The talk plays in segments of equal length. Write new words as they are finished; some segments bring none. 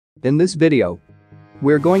In this video,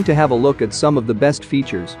 we're going to have a look at some of the best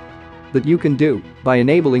features that you can do by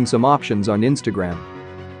enabling some options on Instagram.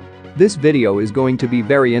 This video is going to be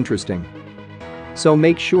very interesting, so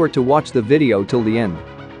make sure to watch the video till the end.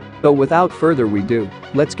 So without further ado,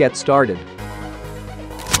 let's get started.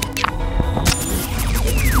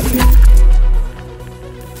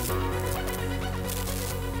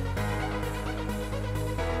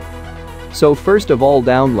 So first of all,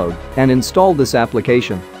 download and install this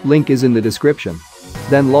application, link is in the description.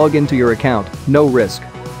 Then log into your account, no risk.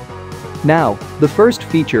 Now, the first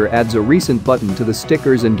feature adds a recent button to the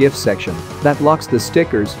stickers and GIFs section that locks the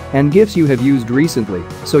stickers and GIFs you have used recently,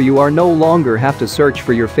 so you are no longer have to search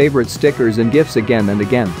for your favorite stickers and GIFs again and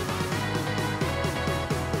again.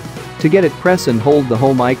 To get it, press and hold the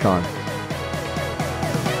home icon.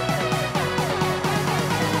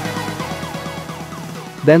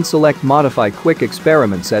 Then select Modify Quick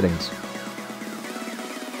Experiment Settings.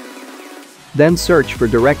 Then search for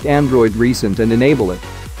Direct Android Recent and enable it.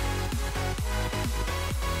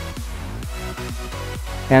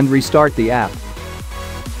 And restart the app.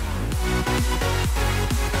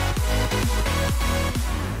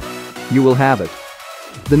 You will have it.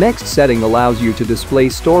 The next setting allows you to display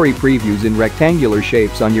story previews in rectangular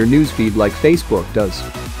shapes on your newsfeed like Facebook does.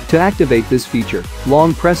 To activate this feature,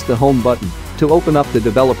 long press the home button to open up the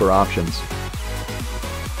developer options.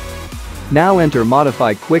 Now enter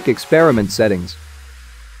Modify Quick Experiment Settings.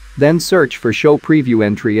 Then search for Show Preview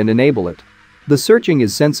Entry and enable it. The searching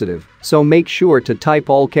is sensitive, so make sure to type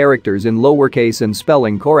all characters in lowercase and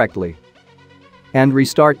spelling correctly. And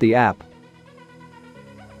restart the app.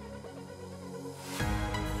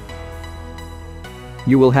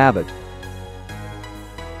 You will have it.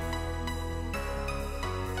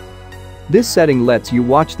 This setting lets you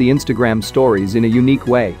watch the Instagram stories in a unique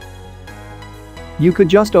way. You could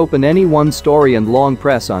just open any one story and long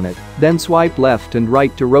press on it, then swipe left and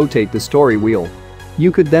right to rotate the story wheel.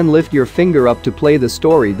 You could then lift your finger up to play the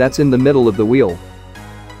story that's in the middle of the wheel.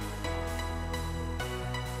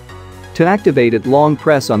 To activate it, long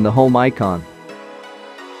press on the home icon.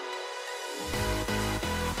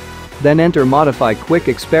 Then enter Modify Quick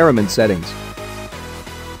Experiment Settings.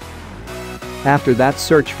 After that,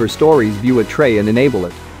 search for Stories View a Tray and enable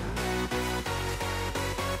it.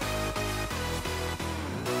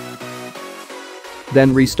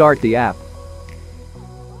 Then restart the app.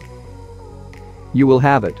 You will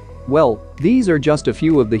have it. Well, these are just a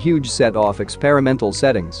few of the huge set of experimental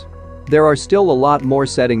settings. There are still a lot more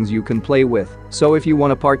settings you can play with, so if you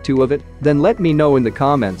want a part 2 of it, then let me know in the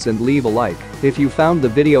comments and leave a like if you found the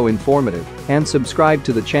video informative, and subscribe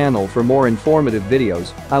to the channel for more informative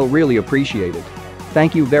videos, I'll really appreciate it.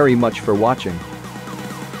 Thank you very much for watching.